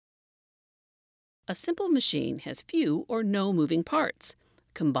A simple machine has few or no moving parts.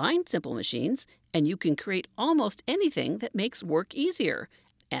 Combine simple machines, and you can create almost anything that makes work easier.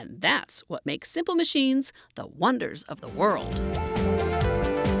 And that's what makes simple machines the wonders of the world.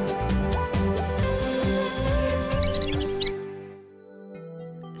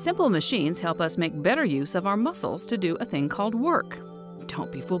 Simple machines help us make better use of our muscles to do a thing called work.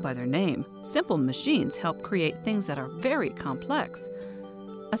 Don't be fooled by their name. Simple machines help create things that are very complex.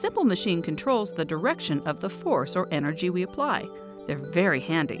 A simple machine controls the direction of the force or energy we apply. They're very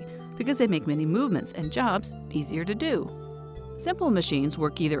handy because they make many movements and jobs easier to do. Simple machines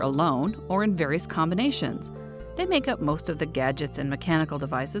work either alone or in various combinations. They make up most of the gadgets and mechanical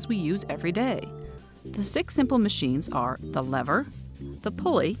devices we use every day. The 6 simple machines are the lever, the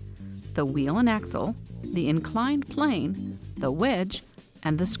pulley, the wheel and axle, the inclined plane, the wedge,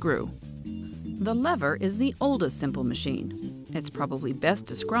 and the screw. The lever is the oldest simple machine. It's probably best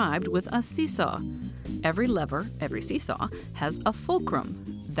described with a seesaw. Every lever, every seesaw, has a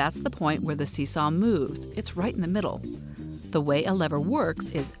fulcrum. That's the point where the seesaw moves. It's right in the middle. The way a lever works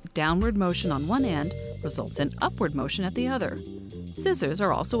is downward motion on one end results in upward motion at the other. Scissors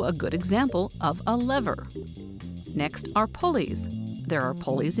are also a good example of a lever. Next are pulleys. There are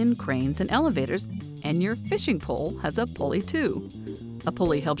pulleys in cranes and elevators, and your fishing pole has a pulley too. A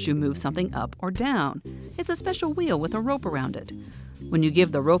pulley helps you move something up or down. It's a special wheel with a rope around it. When you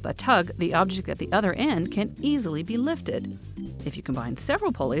give the rope a tug, the object at the other end can easily be lifted. If you combine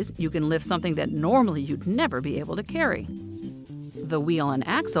several pulleys, you can lift something that normally you'd never be able to carry. The wheel and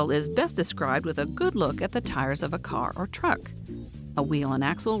axle is best described with a good look at the tires of a car or truck. A wheel and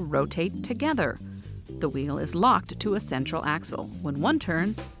axle rotate together. The wheel is locked to a central axle. When one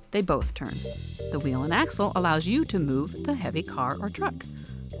turns, they both turn. The wheel and axle allows you to move the heavy car or truck.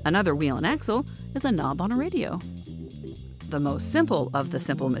 Another wheel and axle is a knob on a radio. The most simple of the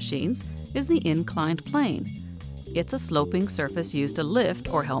simple machines is the inclined plane. It's a sloping surface used to lift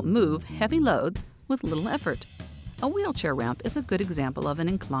or help move heavy loads with little effort. A wheelchair ramp is a good example of an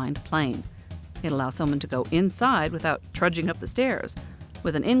inclined plane. It allows someone to go inside without trudging up the stairs.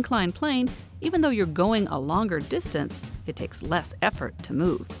 With an inclined plane, even though you're going a longer distance, it takes less effort to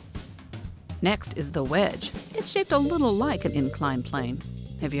move. Next is the wedge. It's shaped a little like an inclined plane.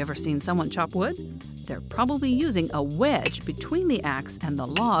 Have you ever seen someone chop wood? They're probably using a wedge between the axe and the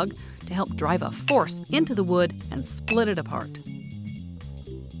log to help drive a force into the wood and split it apart.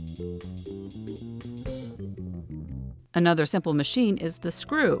 Another simple machine is the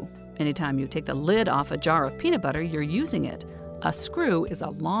screw. Anytime you take the lid off a jar of peanut butter, you're using it. A screw is a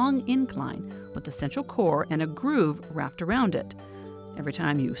long incline with a central core and a groove wrapped around it. Every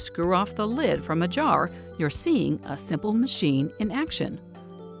time you screw off the lid from a jar, you're seeing a simple machine in action.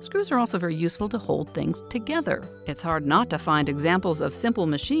 Screws are also very useful to hold things together. It's hard not to find examples of simple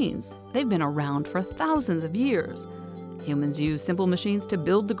machines. They've been around for thousands of years. Humans use simple machines to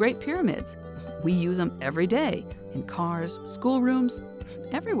build the Great Pyramids. We use them every day, in cars, schoolrooms,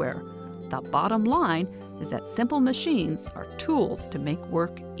 everywhere. The bottom line is that simple machines are tools to make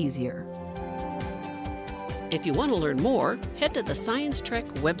work easier. If you want to learn more, head to the Science Trek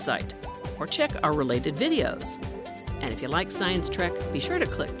website or check our related videos. And if you like Science Trek, be sure to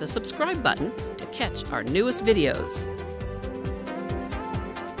click the subscribe button to catch our newest videos.